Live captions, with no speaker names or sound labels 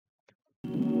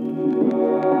All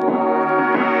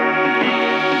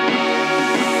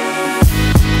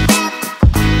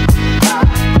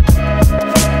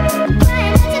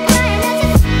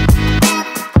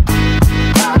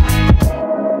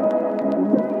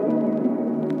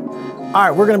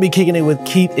right, we're gonna be kicking it with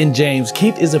Keith and James.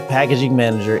 Keith is a packaging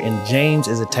manager and James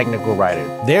is a technical writer.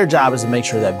 Their job is to make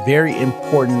sure that very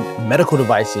important medical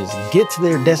devices get to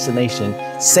their destination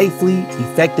safely,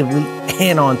 effectively,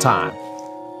 and on time.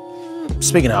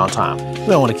 Speaking of on time, we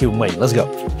don't wanna keep them waiting. Let's go.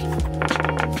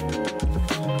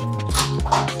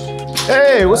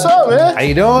 Hey, what's up, man? How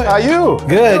you doing? How you?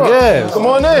 Good. Come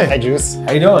on in. Hi, Juice.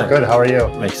 How you doing? Good, how are you?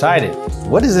 I'm excited.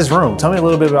 What is this room? Tell me a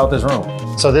little bit about this room.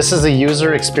 So this is a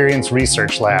User Experience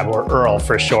Research Lab, or URL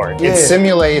for short. Yeah. It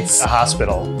simulates a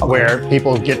hospital where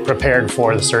people get prepared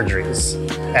for the surgeries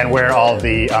and where all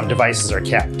the devices are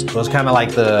kept. So it's kind of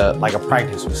like a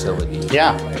practice facility.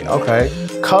 Yeah. Okay.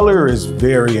 Color is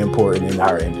very important in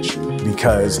our industry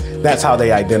because that's how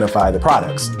they identify the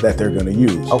products that they're gonna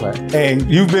use. Okay. And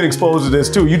you've been exposed to this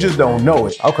too, you just don't know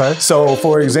it. Okay. So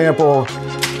for example,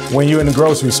 when you're in the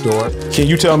grocery store, can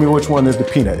you tell me which one is the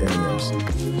peanut M&Ms?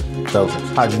 Those.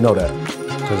 How'd you know that?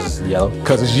 Because it's yellow.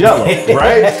 Because it's yellow,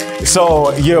 right?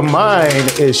 So your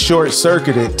mind is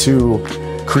short-circuited to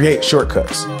create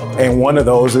shortcuts. And one of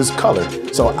those is color.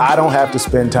 So I don't have to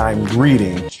spend time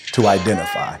reading to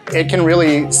identify. It can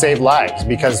really save lives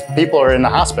because people are in the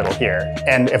hospital here.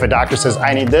 And if a doctor says,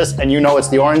 I need this, and you know it's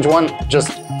the orange one, just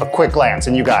a quick glance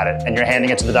and you got it. And you're handing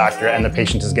it to the doctor and the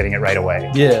patient is getting it right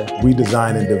away. Yeah. We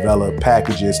design and develop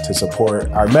packages to support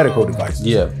our medical devices.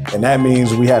 Yeah. And that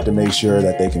means we have to make sure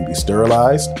that they can be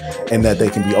sterilized and that they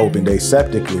can be opened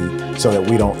aseptically so that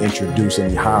we don't introduce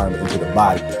any harm into the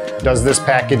body. Does this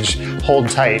package hold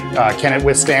tight? Can it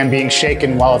withstand being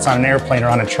shaken while it's on an airplane or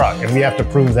on a truck? And we have to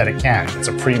prove that it can. It's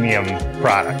a premium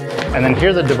product. And then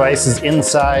here the device is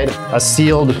inside a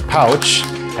sealed pouch,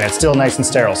 and it's still nice and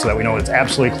sterile so that we know it's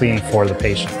absolutely clean for the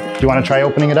patient. Do you want to try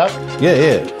opening it up?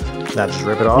 Yeah. Now just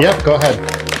rip it off? Yep, go ahead.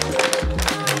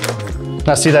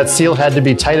 Now see, that seal had to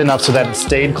be tight enough so that it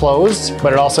stayed closed,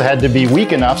 but it also had to be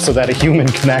weak enough so that a human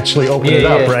can actually open it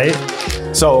up, right?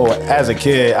 So as a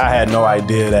kid, I had no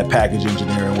idea that package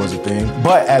engineering was a thing.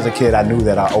 But as a kid, I knew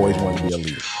that I always wanted to be a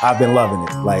leader. I've been loving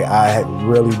it. Like I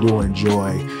really do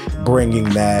enjoy bringing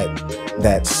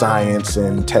that science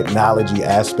and technology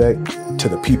aspect to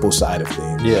the people side of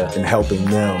things. Yeah. And helping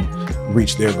them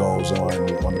reach their goals on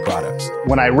the products.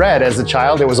 When I read as a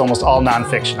child, it was almost all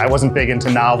nonfiction. I wasn't big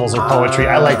into novels or poetry.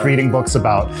 I liked reading books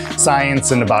about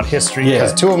science and about history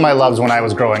because two of my loves when I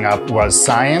was growing up was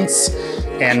science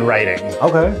and writing.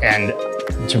 Okay. And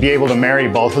to be able to marry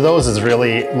both of those is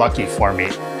really lucky for me.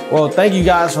 Well, thank you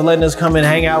guys for letting us come and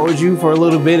hang out with you for a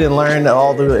little bit and learn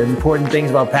all the important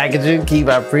things about packaging. Keith,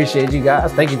 I appreciate you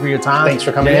guys. Thank you for your time. Thanks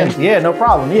for coming in. Yeah, no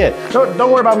problem. Yeah, don't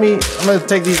worry about me. I'm gonna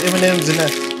take these M&Ms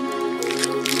and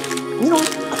you know what?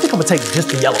 I think I'm gonna take just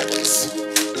the yellow ones.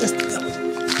 Just the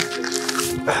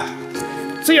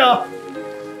yellow. See y'all.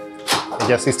 I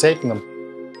guess he's taking them.